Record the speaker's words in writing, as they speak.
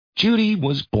Judy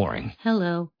was boring.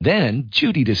 Hello. Then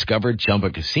Judy discovered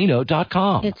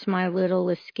ChumbaCasino.com. It's my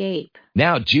little escape.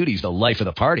 Now Judy's the life of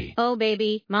the party. Oh,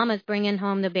 baby, mama's bringing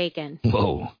home the bacon.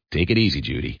 Whoa, take it easy,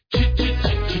 Judy.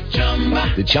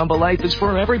 The Chumba life is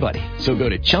for everybody. So go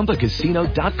to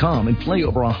ChumbaCasino.com and play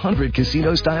over 100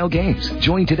 casino-style games.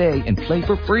 Join today and play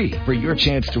for free for your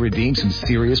chance to redeem some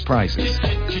serious prizes.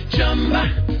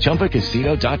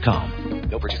 ChumbaCasino.com.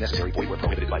 No purchase necessary. Void where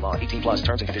prohibited by law. 18 plus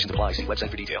terms and conditions apply. See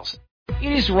website for details.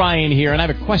 It is Ryan here, and I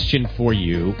have a question for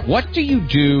you. What do you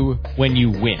do when you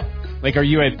win? Like, are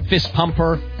you a fist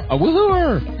pumper, a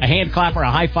woohooer, a hand clapper, a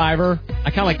high fiver?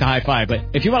 I kind of like the high five, but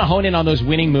if you want to hone in on those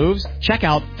winning moves, check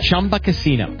out Chumba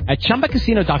Casino. At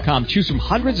ChumbaCasino.com, choose from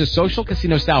hundreds of social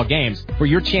casino-style games for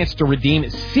your chance to redeem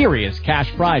serious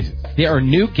cash prizes. There are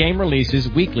new game releases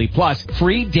weekly, plus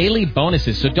free daily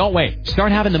bonuses, so don't wait.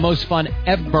 Start having the most fun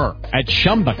ever at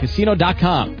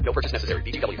ChumbaCasino.com. No purchase necessary.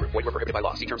 VGW. Void where prohibited by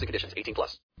law. See terms and conditions. 18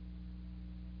 plus.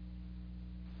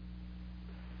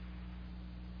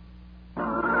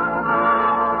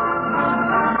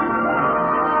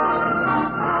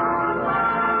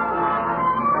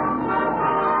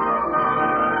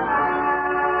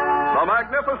 The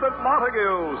Magnificent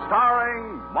Montague,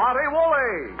 starring Monty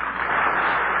Woolley.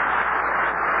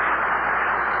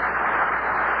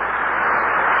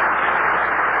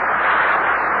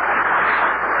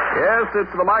 Yes,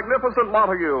 it's the Magnificent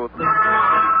Montague.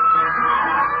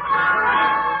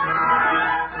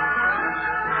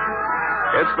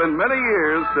 It's been many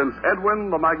years since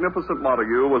Edwin the Magnificent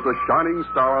Montague was a shining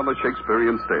star on the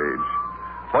Shakespearean stage.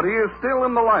 But he is still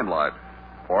in the limelight.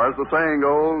 For as the saying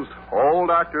goes,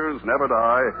 old actors never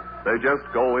die, they just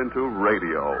go into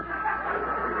radio.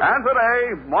 And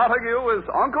today, Montague is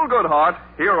Uncle Goodhart,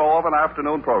 hero of an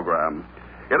afternoon program.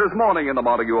 It is morning in the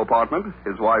Montague apartment.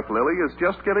 His wife, Lily, is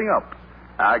just getting up.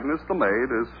 Agnes, the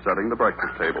maid, is setting the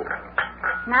breakfast table.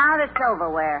 Now the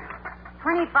silverware.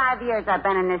 25 years I've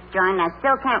been in this joint, and I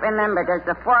still can't remember. Does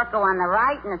the fork go on the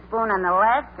right and the spoon on the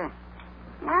left?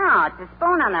 No, it's the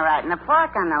spoon on the right and the fork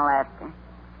on the left.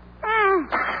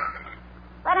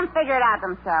 Let them figure it out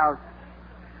themselves.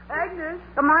 Agnes.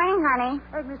 Good morning, honey.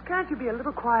 Agnes, can't you be a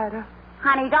little quieter?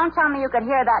 Honey, don't tell me you could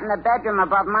hear that in the bedroom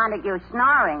above Montague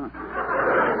snoring.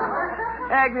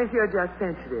 Agnes, you're just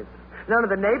sensitive. None of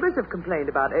the neighbors have complained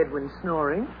about Edwin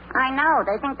snoring. I know.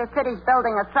 They think the city's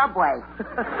building a subway.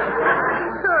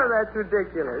 Oh, that's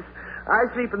ridiculous. I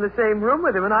sleep in the same room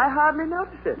with him, and I hardly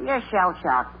notice it. You're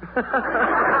shell-shocked.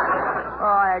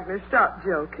 Oh, Agnes, stop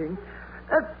joking.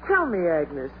 Tell me,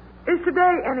 Agnes, is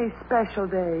today any special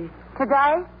day?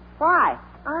 Today? Why?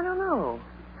 I don't know.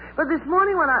 But this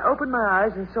morning when I opened my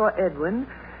eyes and saw Edwin,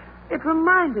 it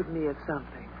reminded me of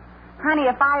something. Honey,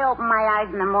 if I opened my eyes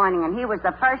in the morning and he was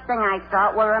the first thing I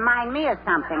saw, it will remind me of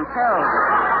something, too.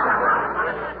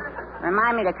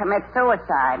 Remind me to commit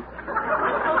suicide.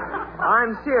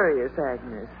 I'm serious,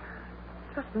 Agnes.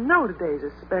 Just know today's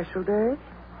a special day.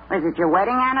 Is it your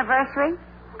wedding anniversary?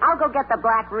 I'll go get the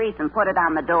black wreath and put it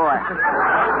on the door.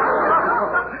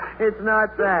 It's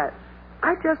not that.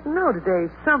 I just know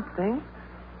today's something.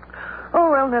 Oh,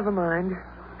 well, never mind.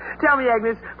 Tell me,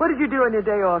 Agnes, what did you do on your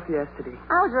day off yesterday?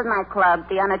 I was with my club,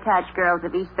 the Unattached Girls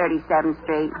of East 37th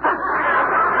Street.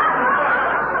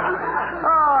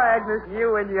 Oh, Agnes,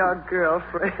 you and your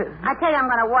girlfriend. I tell you, I'm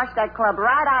going to wash that club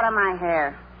right out of my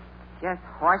hair. Just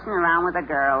horsing around with the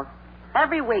girls.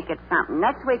 Every week it's something.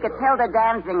 Next week it's Hilda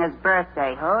Danzinger's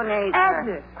birthday. Who needs her?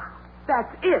 Agnes,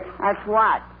 that's it. That's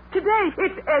what? Today,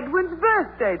 it's Edwin's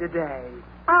birthday today.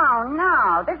 Oh,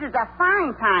 no. This is a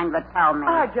fine time to tell me.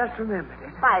 I just remembered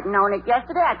it. If I'd known it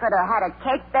yesterday, I could have had a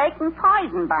cake baked and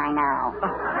poisoned by now.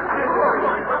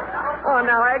 Oh,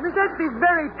 now, Agnes, let's be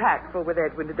very tactful with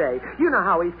Edwin today. You know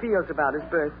how he feels about his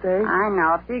birthday. I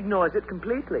know. He ignores it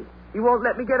completely. He won't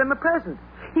let me get him a present.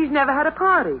 He's never had a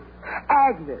party.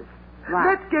 Agnes, what?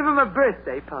 Let's give him a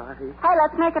birthday party. Hey,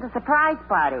 let's make it a surprise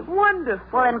party. Wonderful.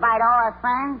 We'll invite all our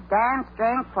friends, dance,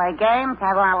 drink, play games,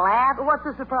 have a lot of laughs. What's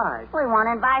the surprise? We won't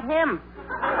invite him.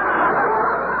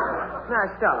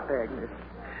 Now, stop, Agnes.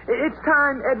 It's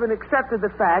time Edwin accepted the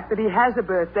fact that he has a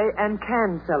birthday and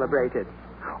can celebrate it.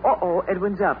 Uh-oh,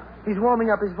 Edwin's up. He's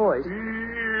warming up his voice. There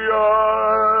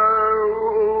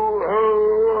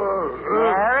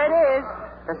it is.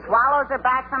 The swallows are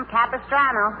back from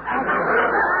Capistrano.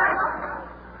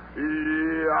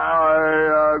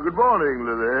 Good morning,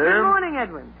 Lily. Good morning,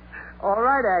 Edwin. All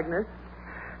right, Agnes.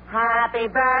 Happy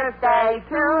birthday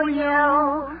to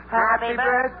you. Happy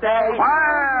birthday to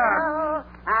you.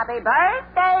 Happy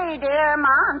birthday, dear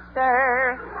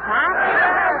monster. Happy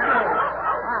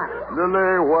birthday.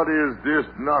 Lily, what is this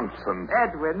nonsense?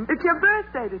 Edwin, it's your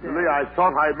birthday today. Lily, I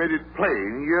thought I made it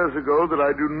plain years ago that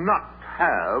I do not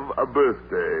have a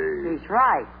birthday. He's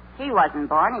right. He wasn't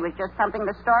born. He was just something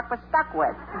the stork was stuck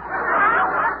with.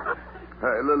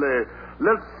 Hey, Lily,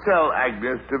 let's sell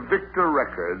Agnes to Victor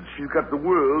Records. She's got the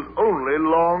world's only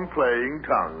long-playing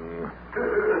tongue.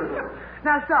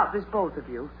 Now stop this, both of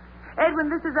you. Edwin,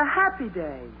 this is a happy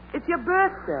day. It's your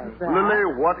birthday. Lily,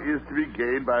 what is to be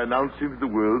gained by announcing to the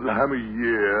world that I'm a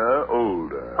year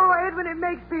older? Oh, Edwin, it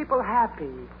makes people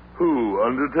happy. Who,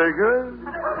 Undertaker?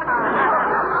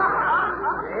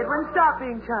 Edwin, stop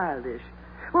being childish.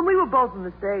 When we were both on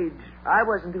the stage, I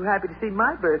wasn't too happy to see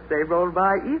my birthday roll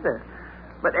by either.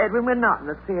 But, Edwin, we're not in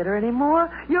the theater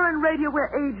anymore. You're in radio where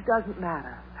age doesn't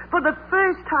matter. For the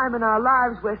first time in our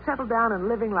lives, we're settled down and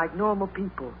living like normal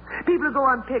people. People who go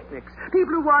on picnics.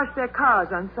 People who wash their cars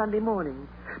on Sunday morning.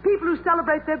 People who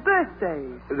celebrate their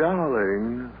birthdays.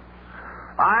 Darling,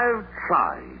 I've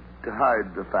tried to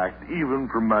hide the fact even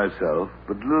from myself.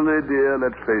 But, Lily, dear,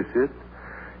 let's face it.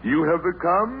 You have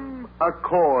become a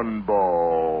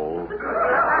cornball.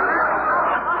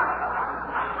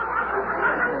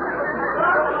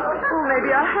 Oh,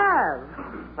 maybe I have.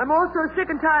 I'm also sick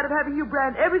and tired of having you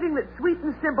brand everything that's sweet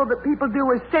and simple that people do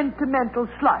as sentimental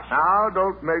slush. Now,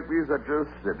 don't make me such a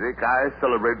cynic. I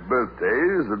celebrate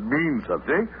birthdays that mean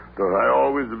something. Don't I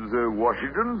always observe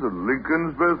Washington's and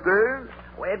Lincoln's birthdays?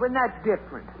 Oh, Edwin, that's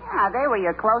different. Yeah, they were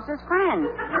your closest friends.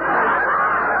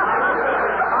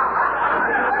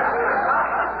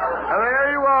 There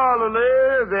you are,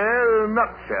 Lily. There, in a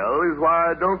nutshell, is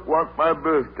why I don't want my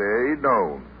birthday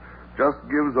known. Just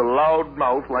gives a loud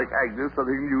mouth like Agnes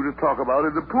something new to talk about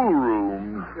in the pool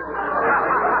room.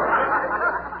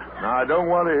 Now, I don't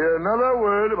want to hear another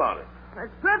word about it.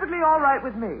 That's perfectly all right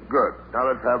with me. Good. Now,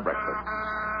 let's have breakfast.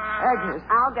 Agnes.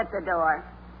 I'll get the door.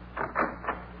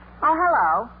 Oh,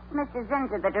 hello. Mr.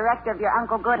 Zinser, the director of your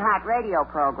Uncle Goodhart radio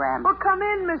program. Well, come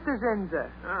in, Mr. Zinser.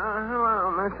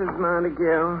 Hello, Mrs.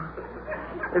 Montague.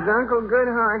 Is Uncle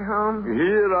Goodhart home?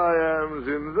 Here I am,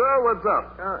 Zinser. What's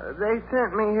up? They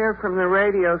sent me here from the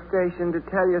radio station to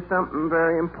tell you something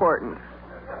very important.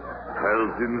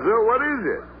 Well, Zinser, what is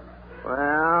it?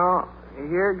 Well,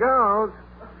 here goes.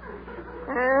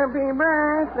 Happy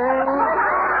birthday.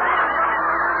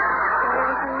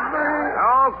 Happy birthday.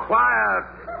 Oh, quiet.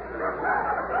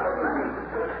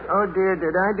 Oh, dear,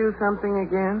 did I do something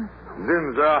again?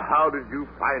 Zinser, how did you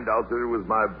find out that it was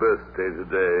my birthday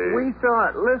today? We saw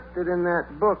it listed in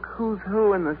that book, Who's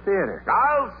Who in the Theater.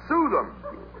 I'll sue them.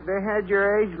 They had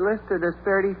your age listed as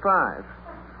 35.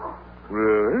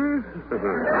 Really?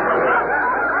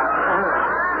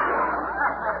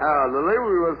 Lily,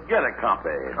 we must get a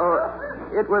copy. Oh,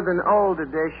 it was an old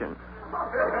edition.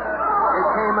 It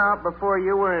came out before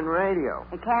you were in radio.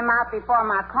 It came out before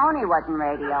Marconi was in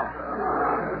radio.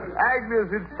 Agnes,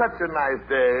 it's such a nice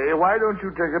day. Why don't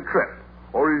you take a trip?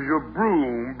 Or is your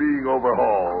broom being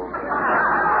overhauled?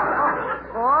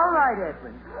 All right,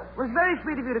 Edwin. It was very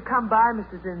sweet of you to come by,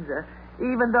 Mr. Zinser,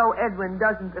 even though Edwin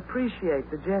doesn't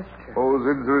appreciate the gesture. Oh,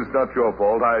 Zinser, it's not your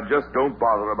fault. I just don't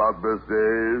bother about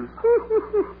birthdays.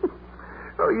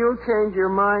 Oh, you'll change your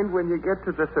mind when you get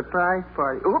to the surprise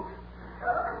party. Oops.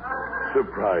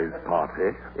 Surprise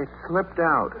party? It slipped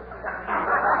out.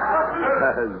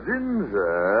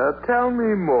 Zinser, tell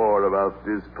me more about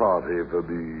this party for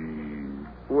me.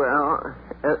 Well,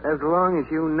 as long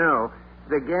as you know,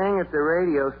 the gang at the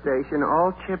radio station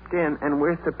all chipped in, and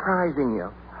we're surprising you.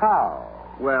 How?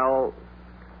 Well,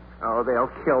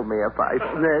 they'll kill me if I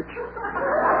snitch.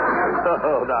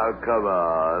 Oh, now, come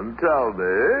on. Tell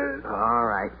me. All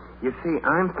right. You see,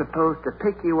 I'm supposed to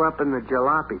pick you up in the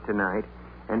jalopy tonight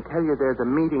and tell you there's a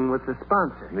meeting with the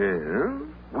sponsor. Yeah?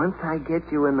 Once I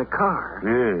get you in the car,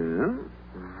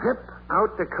 zip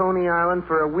out to Coney Island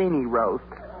for a weenie roast.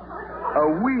 A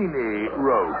weenie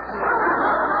roast.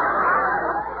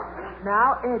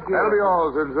 Now, Ed, That'll be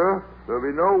all, Zinser. There'll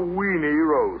be no weenie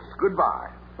roast. Goodbye.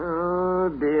 Oh,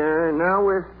 dear. Now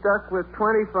we're stuck with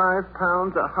 25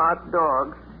 pounds of hot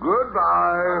dogs.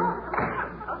 Goodbye.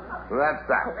 That's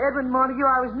that. Edwin Montague,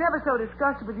 I was never so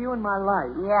disgusted with you in my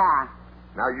life. Yeah.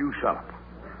 Now you shut up.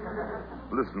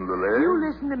 Listen, Lily. You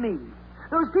listen to me.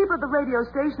 Those people at the radio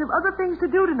station have other things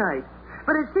to do tonight.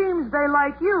 But it seems they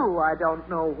like you. I don't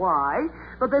know why.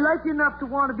 But they like you enough to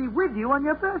want to be with you on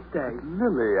your birthday.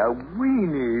 Lily, a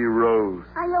weenie roast.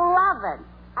 Oh, you love it.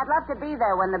 I'd love to be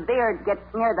there when the beard gets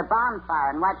near the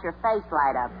bonfire and watch your face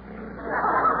light up.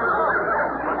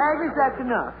 Agnes, that's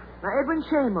enough. Now, Edwin,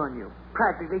 shame on you.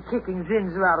 Practically kicking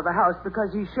Zinser out of the house because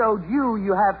he showed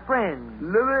you have friends.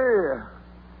 Lily,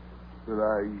 But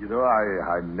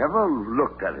I never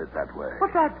looked at it that way. Well,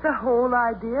 that's the whole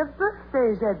idea of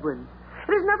birthdays, Edwin.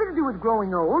 It has nothing to do with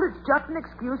growing old. It's just an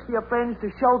excuse for your friends to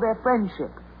show their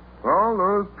friendship. All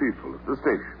those people at the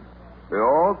station, they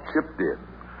all chipped in.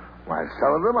 Why,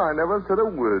 some of them I never said a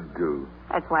word to.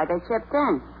 That's why they chipped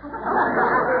in.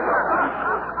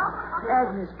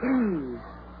 Agnes, please.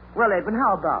 Well, Edwin,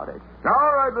 how about it?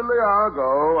 All right, Lily, I'll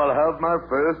go. I'll have my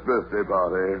first birthday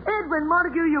party. Edwin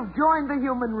Montague, you've joined the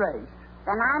human race.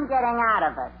 Then I'm getting out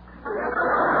of it.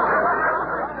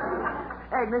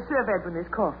 Agnes, serve Edwin his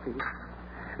coffee.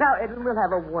 Now, Edwin, we'll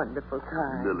have a wonderful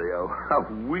time. Lily, a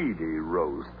weedy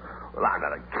roast. Well, I'm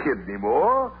not a kid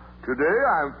anymore. Today,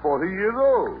 I'm 40 years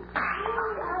old.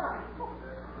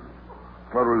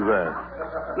 What was that?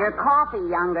 Your coffee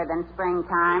younger than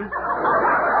springtime.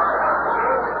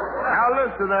 Now,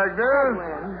 listen, Agnes.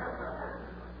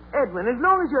 Edwin, as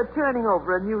long as you're turning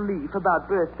over a new leaf about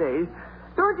birthdays,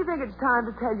 don't you think it's time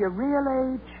to tell your real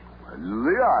age?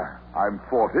 Lily, I'm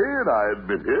 40, and I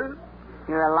admit it.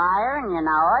 You're a liar, and you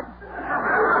know it.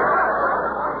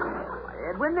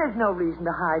 Edwin, there's no reason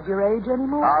to hide your age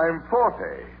anymore. I'm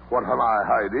 40. What am I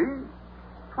hiding?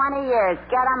 20 years.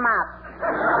 Get 'em up.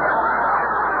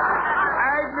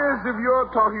 Agnes, if you're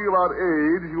talking about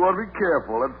age, you ought to be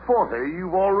careful. At 40,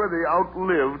 you've already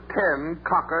outlived 10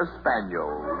 Cocker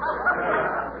Spaniels.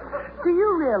 Do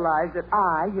you realize that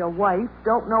I, your wife,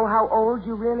 don't know how old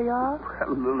you really are?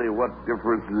 Well, Lily, what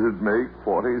difference does it make?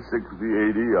 40, 60,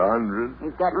 80, 100?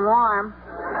 He's getting warm.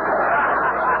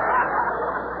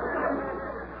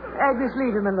 Agnes,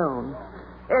 leave him alone.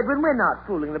 Edwin, we're not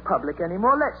fooling the public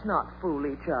anymore. Let's not fool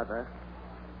each other.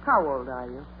 How old are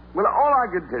you? Well, all I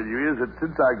can tell you is that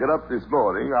since I got up this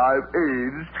morning, I've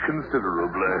aged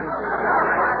considerably.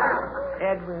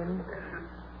 Edwin,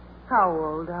 how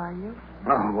old are you?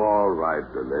 Oh, all right,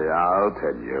 Lily, I'll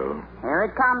tell you. Here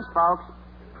it comes, folks.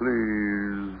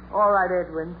 Please. All right,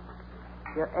 Edwin.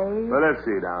 Your age? Well, let's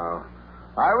see now.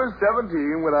 I was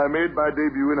 17 when I made my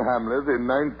debut in Hamlet in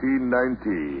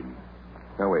 1919.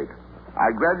 Now, wait.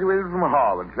 I graduated from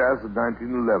Harvard class of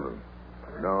 1911.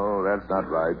 No, that's not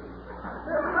right.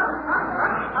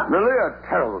 Lily, a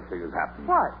terrible thing has happened.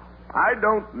 What? I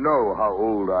don't know how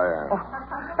old I am. Oh,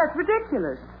 that's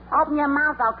ridiculous. Open your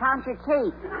mouth, I'll count your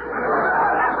teeth.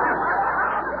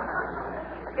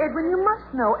 Edwin, you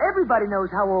must know. Everybody knows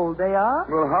how old they are.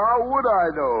 Well, how would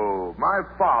I know? My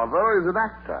father is an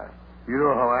actor. You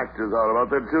know how actors are about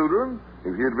their children.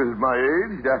 If he admitted my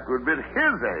age, he'd have to admit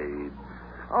his age.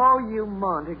 Oh, you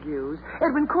Montagues.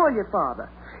 Edwin, call your father.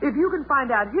 If you can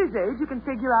find out his age, you can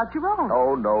figure out your own.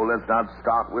 Oh, no, let's not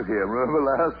start with him. Remember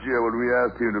last year when we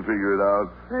asked him to figure it out?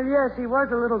 Well, yes, he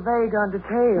was a little vague on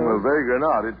details. Well, vague or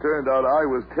not, it turned out I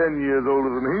was 10 years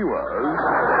older than he was.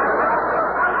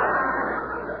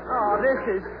 Oh,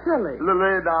 this is silly.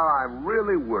 Lily, now I'm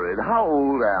really worried. How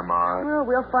old am I? Well,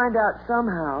 we'll find out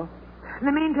somehow. In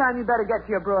the meantime, you better get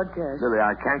to your broadcast. Lily,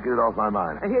 I can't get it off my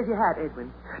mind. Here's your hat, Edwin.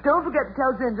 Don't forget to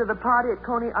tell Zinza the party at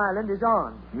Coney Island is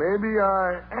on. Maybe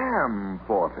I am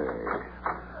 40.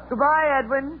 Goodbye,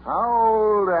 Edwin. How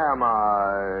old am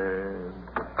I?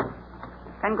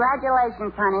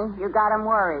 Congratulations, honey. You got him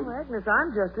worried. Oh, Agnes, I'm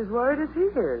just as worried as he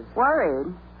is. Worried?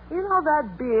 You know,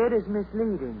 that beard is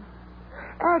misleading.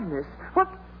 Agnes, what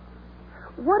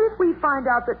if we find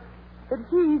out that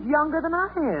he's younger than I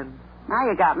am? Now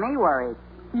you got me worried.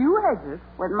 You, Agnes?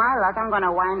 With my luck, I'm going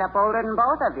to wind up older than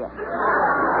both of you.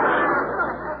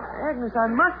 Agnes, I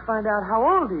must find out how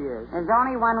old he is. There's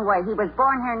only one way. He was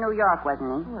born here in New York, wasn't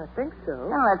he? Oh, I think so.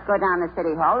 Then let's go down to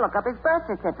City Hall, look up his birth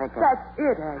certificate. That's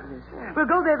it, Agnes. We'll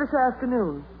go there this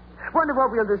afternoon. Wonder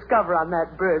what we'll discover on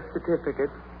that birth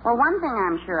certificate. Well, one thing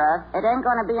I'm sure of, it ain't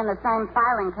going to be in the same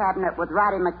filing cabinet with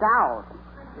Roddy McDowell.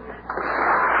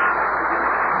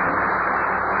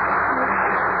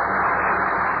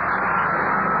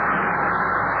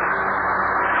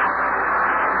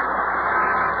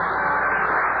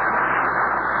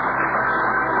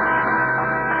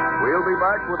 We'll be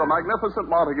back with a magnificent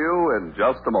Montague in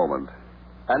just a moment.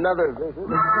 Another visit.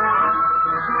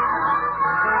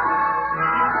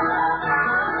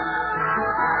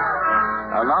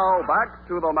 And now back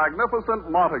to the magnificent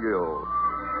Montague.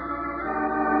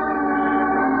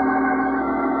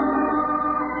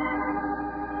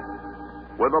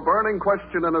 With a burning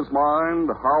question in his mind,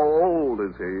 how old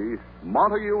is he?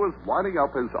 Montague is lining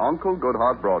up his Uncle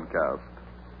Goodhart broadcast.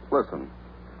 Listen.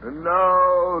 And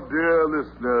now, dear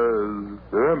listeners,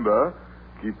 remember,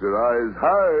 keep your eyes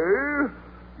high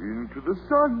into the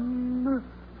sun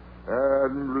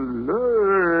and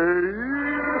relate.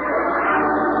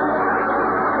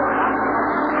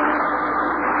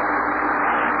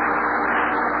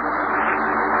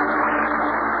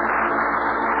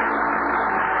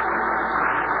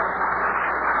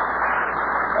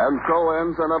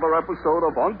 ends another episode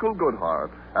of Uncle Goodhart.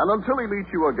 And until he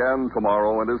meets you again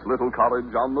tomorrow in his little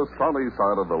cottage on the sunny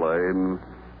side of the lane,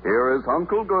 here is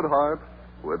Uncle Goodhart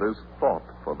with his thought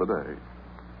for the day.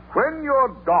 When your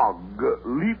dog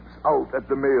leaps out at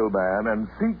the mailman and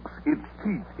sinks its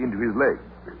teeth into his leg,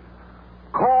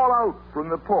 call out from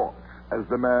the porch as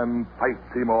the man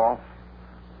fights him off.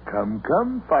 Come,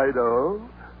 come, Fido.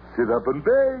 Sit up and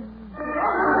beg.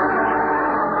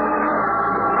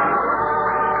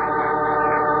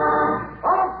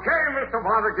 Okay, Mr.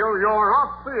 Montague, you're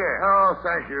off the air. Oh,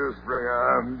 thank you,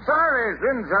 Springer. Sorry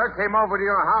Zinzer came over to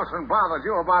your house and bothered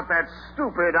you about that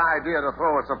stupid idea to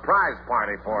throw a surprise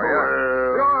party for you.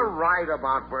 Well... You're right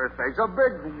about birthdays. A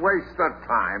big waste of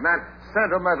time. That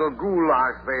sentimental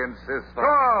goulash they insist on.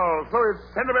 Oh, so it's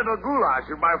sentimental goulash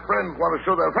if my friends want to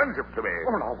show their friendship to me.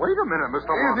 Oh, now, wait a minute, Mr. Is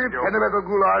it Montague. sentimental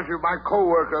goulash if my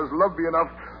co-workers love me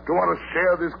enough to want to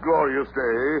share this glorious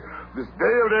day, this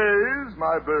day of days,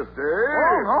 my birthday?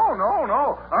 Oh, no.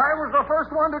 I was the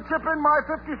first one to chip in my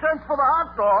 50 cents for the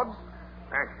hot dogs.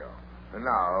 Thank you. And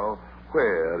now,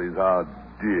 where is our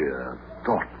dear,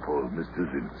 thoughtful Mr.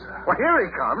 Zinzer? Well, here he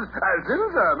comes.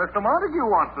 Zinzer, Mr. Montague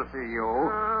wants to see you.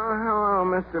 Hello,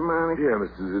 Mr. Montague. Dear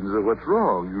Mr. Zinzer, what's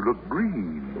wrong? You look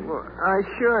green. Well, I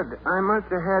should. I must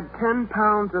have had 10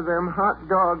 pounds of them hot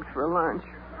dogs for lunch.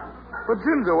 But,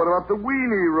 Zinzer, what about the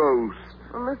weenie roast?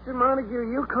 Well, Mr. Montague,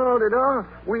 you called it off.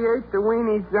 We ate the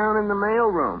weenies down in the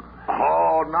mailroom.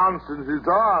 Oh, nonsense. It's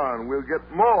on. We'll get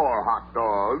more hot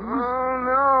dogs. Oh,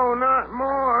 no, not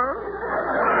more.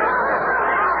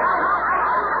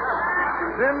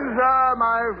 Zinzer,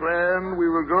 my friend, we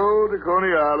will go to Coney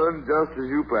Island just as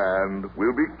you planned.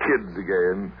 We'll be kids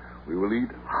again. We will eat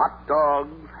hot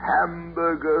dogs,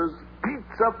 hamburgers,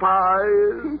 pizza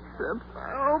pies. Pizza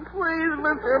pie? Oh, please,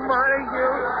 Mr.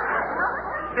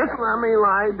 Montague. Just let me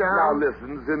lie down. Now,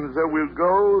 listen, Zinzer, we'll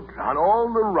go on all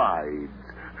the rides.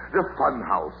 The fun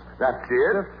house. That's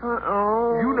it.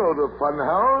 Oh. You know the fun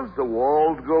house. The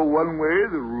walls go one way,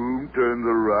 the room turns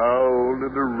around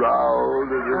and around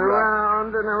and around.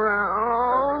 Around and around.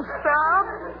 Oh, stop.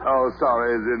 Oh,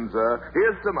 sorry, Zinzer.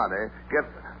 Here's some money. Get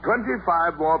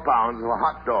 25 more pounds of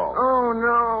hot dog. Oh,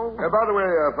 no. By the way,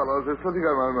 fellows, there's something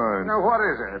on my mind. Now, what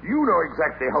is it? You know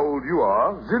exactly how old you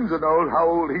are. Zinzer knows how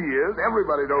old he is.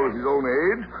 Everybody knows his own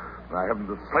age. I haven't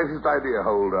the slightest idea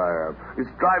how old I am.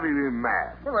 It's driving me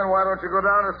mad. Well, then why don't you go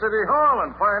down to City Hall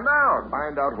and find out?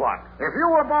 Find out what? If you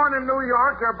were born in New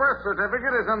York, your birth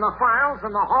certificate is in the files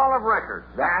in the Hall of Records.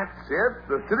 That's it.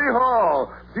 The City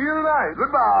Hall. See you tonight.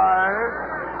 Goodbye.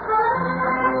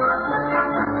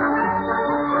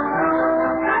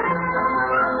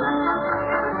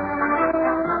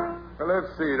 Well, let's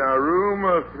see. Now, room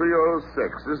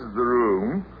 306. This is the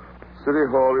room. City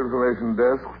Hall Information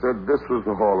Desk said this was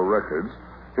the Hall of Records.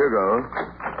 Here goes.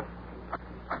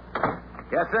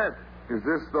 Yes, sir. Is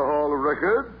this the Hall of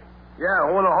Records? Yeah,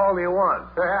 what the hall do you want?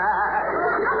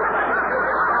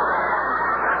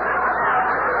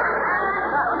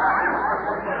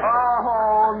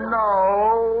 Oh,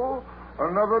 no.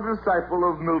 Another disciple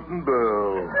of Milton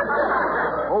Berle.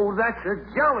 Oh, that's a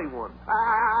jolly one. Yeah,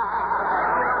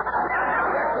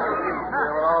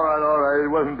 well, all right.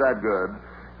 It wasn't that good.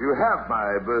 You have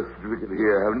my birth certificate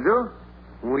here, haven't you?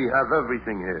 We have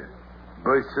everything here.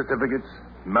 Birth certificates,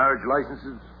 marriage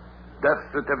licenses, death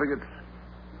certificates.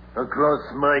 Across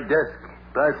my desk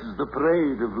passes the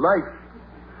parade of life.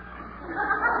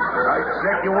 I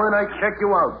check you in, I check you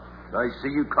out. I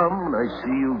see you come, and I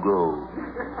see you go.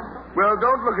 Well,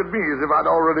 don't look at me as if I'd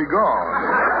already gone.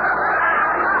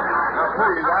 Now,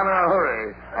 please, I'm in a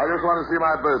hurry. I just want to see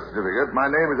my birth certificate.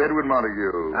 My name is Edwin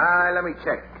Montague. Let me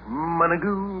check.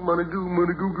 Montague.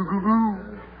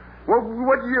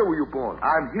 What year were you born?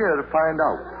 I'm here to find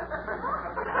out.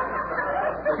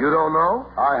 You don't know?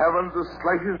 I haven't the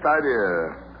slightest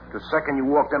idea. The second you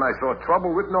walked in, I saw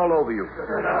trouble written all over you.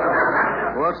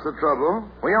 What's the trouble?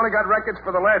 We only got records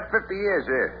for the last 50 years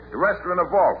here. The rest are in a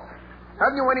vault.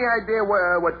 Haven't you any idea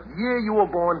what year you were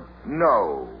born?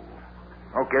 No.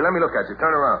 Okay, let me look at you.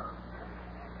 Turn around.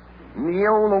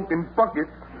 Neil looking bucket.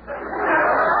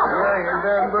 Yeah, and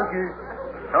then bucket.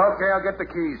 Okay, I'll get the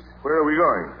keys. Where are we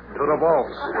going? To the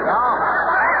vaults. Now,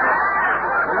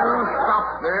 you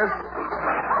stop this.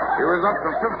 It was up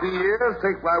to 50 years.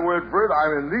 Take my word for it.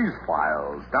 I'm in these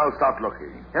files. Now stop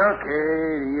looking.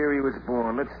 Okay, the year he was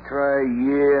born. Let's try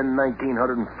year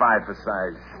 1905 for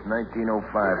size. 1905.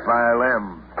 File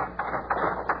M.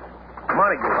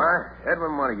 Montague, huh?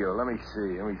 Edwin Montague. Let me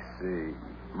see.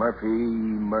 Murphy.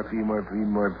 Moskowitz.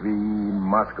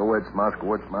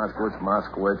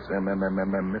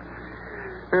 MM.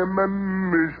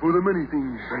 is for the many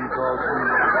things she calls me.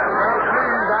 Well,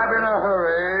 please, I'm in a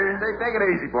hurry. Take it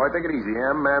easy, boy. Take it easy.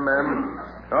 M.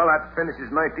 Well, that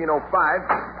finishes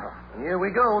 1905. Here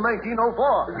we go, 1904.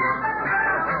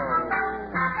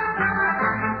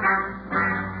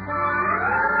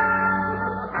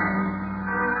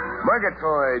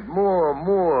 Murgatroyd,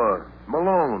 Moore,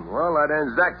 Malone. Well, that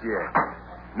ends that year.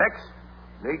 Next,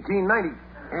 1890.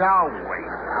 Now, wait.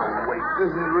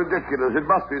 This is ridiculous. It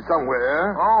must be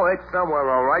somewhere. Oh, it's somewhere,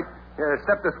 all right. Here,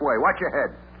 step this way. Watch your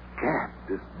head. Gad,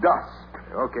 this dust.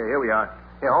 Okay, here we are.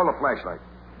 Here, hold the flashlight.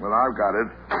 Well, I've got it.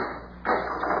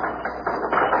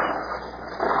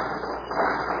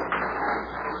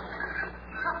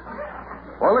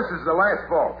 Well, this is the last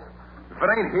vault. If it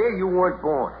ain't here, you weren't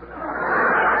born.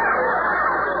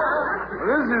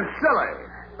 This is silly.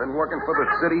 Been working for the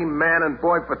city, man and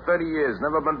boy, for 30 years.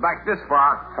 Never been back this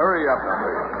far. Hurry up,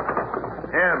 Henry.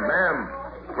 M.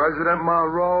 President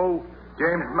Monroe,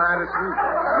 James Madison,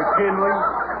 McKinley.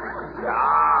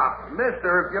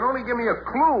 Mister, if you'd only give me a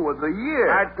clue of the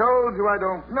year. I told you I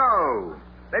don't know.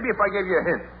 Maybe if I gave you a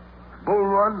hint. Bull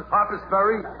Run, Harper's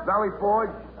Ferry, Valley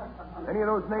Forge. Any of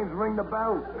those names ring the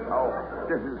bell? Oh,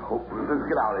 this is hopeless. Let's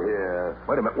get out of here.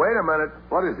 Wait a minute.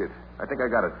 What is it? I think I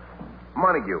got it.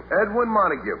 Montague. Edwin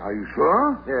Montague. Are you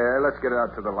sure? Yeah, let's get it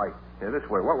out to the light. Here, this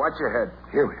way. Watch your head.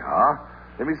 Here we are.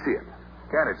 Let me see it.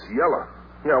 Cat, it's yellow.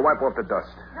 Here, wipe off the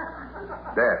dust.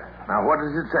 There. Now, what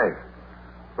does it say?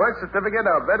 Birth certificate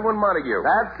of Edwin Montague.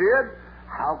 That's it.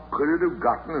 How could it have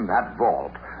gotten in that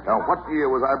vault? Now, what year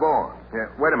was I born?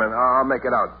 Yeah, wait a minute. I'll make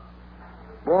it out.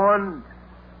 Born...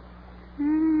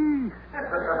 Well,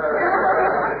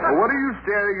 what are you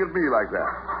staring at me like that?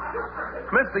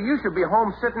 Mister, you should be home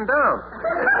sitting down.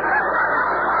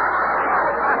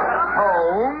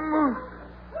 Home?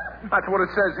 That's what it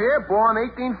says here. Born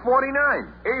 1849.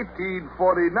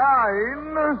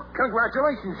 1849?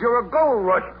 Congratulations. You're a gold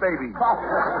rush baby. This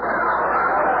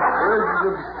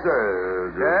is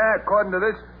absurd. Yeah, according to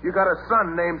this, you got a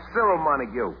son named Cyril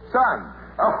Montague. Son?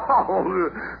 Oh,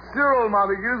 Cyril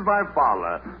Montague's my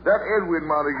father. That Edwin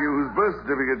Montague whose birth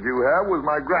certificate you have was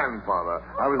my grandfather.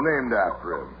 I was named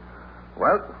after him.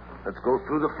 Well, let's go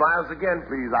through the files again.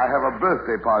 Please, I have a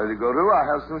birthday party to go to. I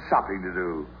have some shopping to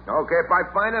do. Okay, if I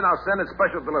find it, I'll send it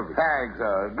special delivery. Thanks,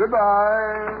 sir.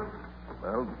 Goodbye.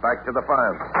 Well, back to the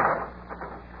files.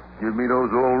 Give me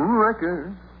those old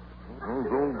records. Those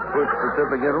old birth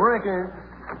certificate records.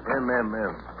 M.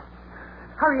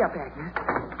 Hurry up, Agnes.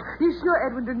 You sure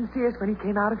Edwin didn't see us when he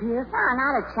came out of here? No,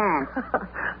 not a chance.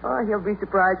 Oh, he'll be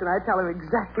surprised when I tell him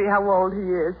exactly how old he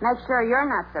is. Make sure you're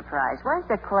not surprised. Where's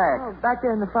the clerk? Oh, back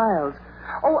there in the files.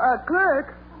 Oh,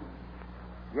 clerk,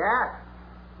 Yeah?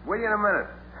 Will you in a minute?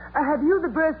 have you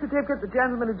the birth certificate the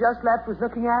gentleman who just left was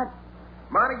looking at?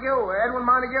 Montague, Edwin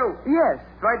Montague. Yes.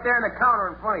 It's right there in the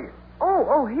counter in front of you.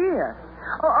 Oh, here.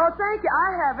 Oh, thank you. I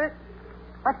have it.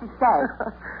 What's it say?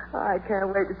 I can't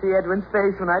wait to see Edwin's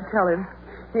face when I tell him.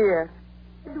 Here.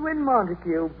 Edwin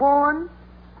Montague, born...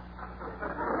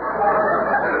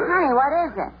 Honey, what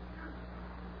is it?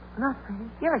 Nothing.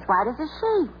 You're as white as a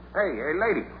sheet. Hey,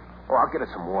 lady. Oh, I'll get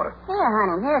her some water. Here,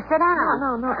 honey. Here, sit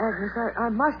down. No, Agnes. I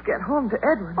must get home to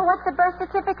Edwin. Well, what's the birth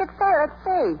certificate say? Let's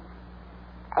see.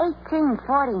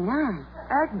 1849.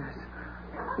 Agnes.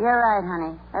 You're right,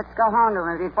 honey. Let's go home to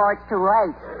him before it's too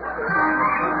late.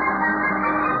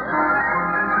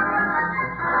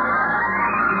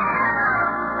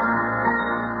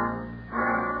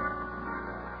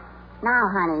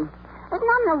 Now, honey, there's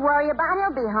nothing to worry about.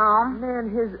 He'll be home. Man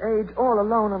his age all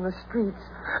alone on the streets.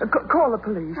 Call the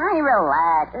police. Honey,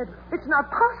 relax. It's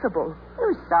not possible.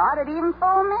 You saw it. It even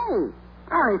fooled me.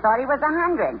 I only thought he was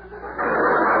 100.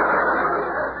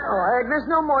 Oh, Agnes,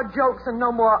 no more jokes and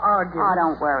no more arguing. Oh,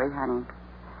 don't worry, honey.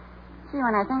 See,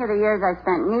 when I think of the years I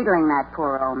spent needling that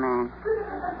poor old man,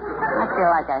 I feel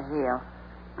like I heal.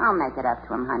 I'll make it up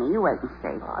to him, honey. You wait and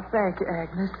see. Oh, thank you,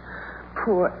 Agnes.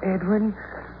 Poor Edwin.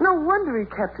 No wonder he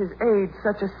kept his age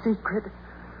such a secret.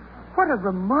 What a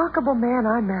remarkable man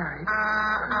I married.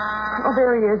 Oh,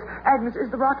 there he is. Agnes,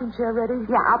 is the rocking chair ready?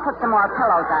 Yeah, I'll put some more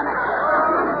pillows on it.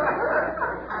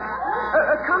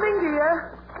 Coming,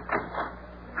 dear.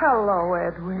 Hello,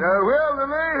 Edwin. Well,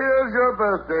 Lily, here's your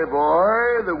birthday,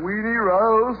 boy. The weenie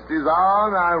roast is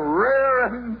on. I'm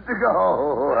raring to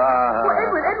go.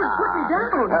 Edwin, put me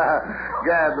down.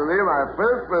 Gad, Lily, my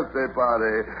first birthday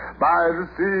party. By the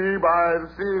sea, by the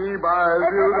sea, by the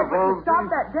beautiful Edwin, stop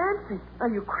sea. that dancing. Are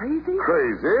you crazy?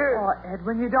 Crazy? Oh,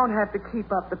 Edwin, you don't have to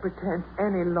keep up the pretense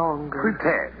any longer.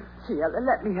 Pretend. Here,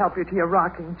 let me help you to your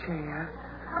rocking chair.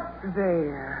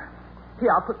 There. Here,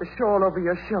 I'll put the shawl over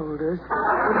your shoulders.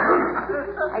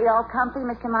 Are you all comfy,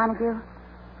 Mr. Montague?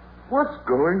 What's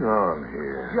going on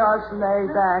here? Just lay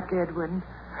back, Edwin.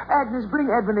 Agnes,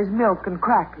 bring Edwin his milk and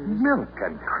crackers. Milk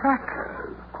and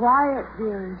crackers. Quiet,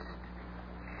 dearest.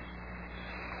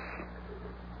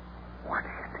 What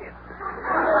is it?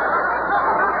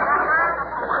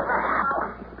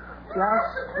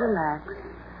 Just relax.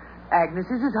 Agnes,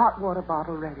 is his hot water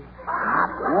bottle ready?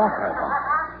 Hot water?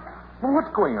 Well,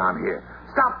 what's going on here?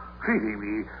 Stop treating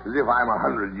me as if I'm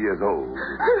 100 years old.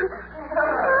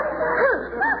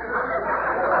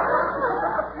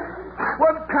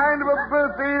 What kind of a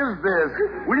birthday is this?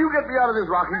 Will you get me out of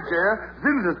this rocking chair?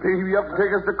 Zinza's taking me up to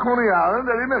take us to Coney Island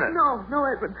any minute. No,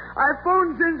 Edwin. I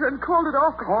phoned Zinza and called it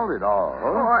off. Called it off?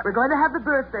 Oh, we're going to have the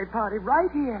birthday party right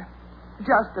here.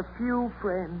 Just a few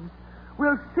friends.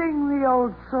 We'll sing the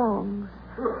old songs.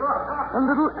 A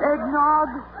little eggnog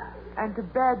and to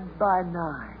bed by 9.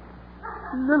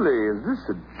 Lily, is this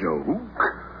a joke?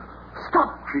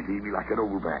 Stop treating me like an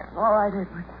old man. All right,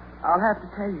 Edwin. I'll have to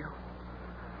tell you.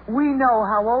 We know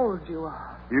how old you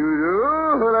are. You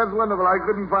do? Well, that's wonderful. I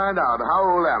couldn't find out. How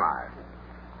old am I?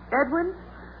 Edwin,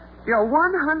 you're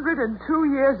 102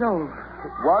 years old.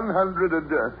 100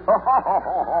 and... Oh,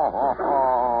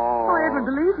 Edwin,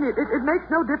 believe me, it makes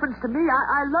no difference to me.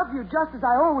 I love you just as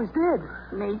I always did.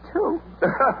 Me too.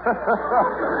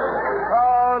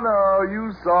 Oh, no, you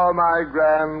saw my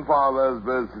grandfather's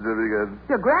birth certificate.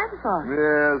 Your grandfather?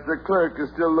 Yes, the clerk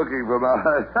is still looking for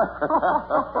mine.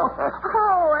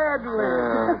 Oh,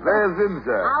 Edwin. There's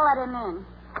Zinza. I'll let him in.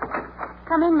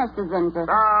 Come in, Mr. Zinza.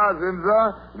 Ah,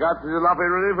 Zinza, got the jalopy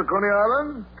ready for Coney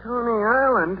Island? Coney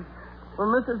Island? Well,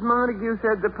 Mrs. Montague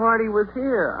said the party was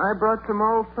here. I brought some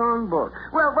old songbooks.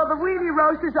 Well, the weenie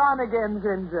roast is on again,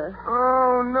 Zinza.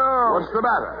 Oh, no. What's the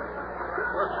matter?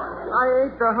 I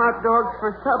ate the hot dogs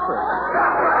for supper.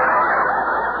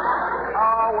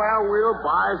 Oh, well, we'll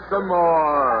buy some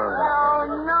more.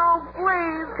 No,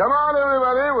 please. Come on,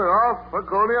 everybody. We're off for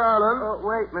Coney Island. Oh,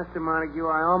 wait, Mr. Montague.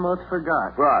 I almost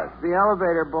forgot. Right. The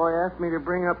elevator boy asked me to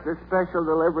bring up this special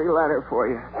delivery letter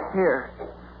for you. Here.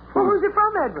 Well, who's it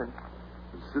from, Edwin?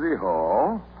 City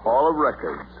Hall, Hall of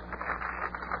Records.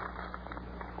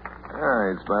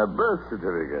 Ah, it's my birth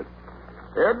certificate.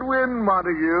 Edwin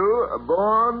Montague,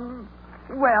 born...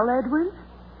 Well, Edwin?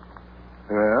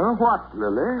 Well, what,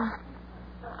 Lily?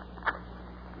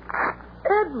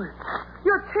 Edwin,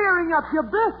 you're tearing up your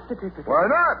birth certificate. Why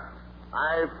not?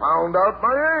 I found out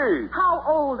my age. How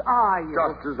old are you?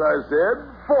 Just as I said,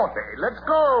 40. Let's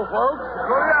go, folks.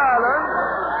 Go to the island.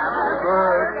 Happy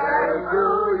birthday to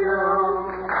you.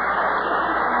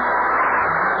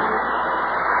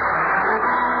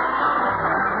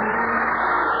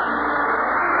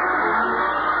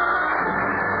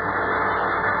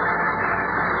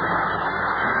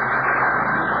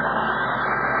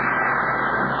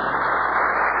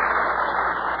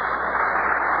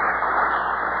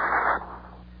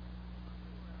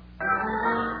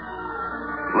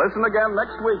 Listen again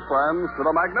next week, friends, to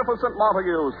The Magnificent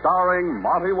Montague, starring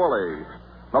Monty Woolley.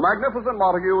 The Magnificent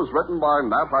Montague is written by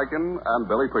Nat Hiken and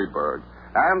Billy Friedberg.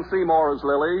 Ann Seymour as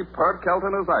Lily, Pert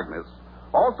Kelton as Agnes.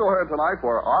 Also heard tonight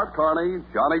were Art Carney,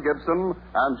 Johnny Gibson,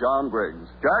 and John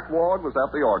Briggs. Jack Ward was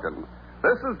at the organ.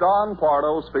 This is Don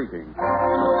Pardo speaking.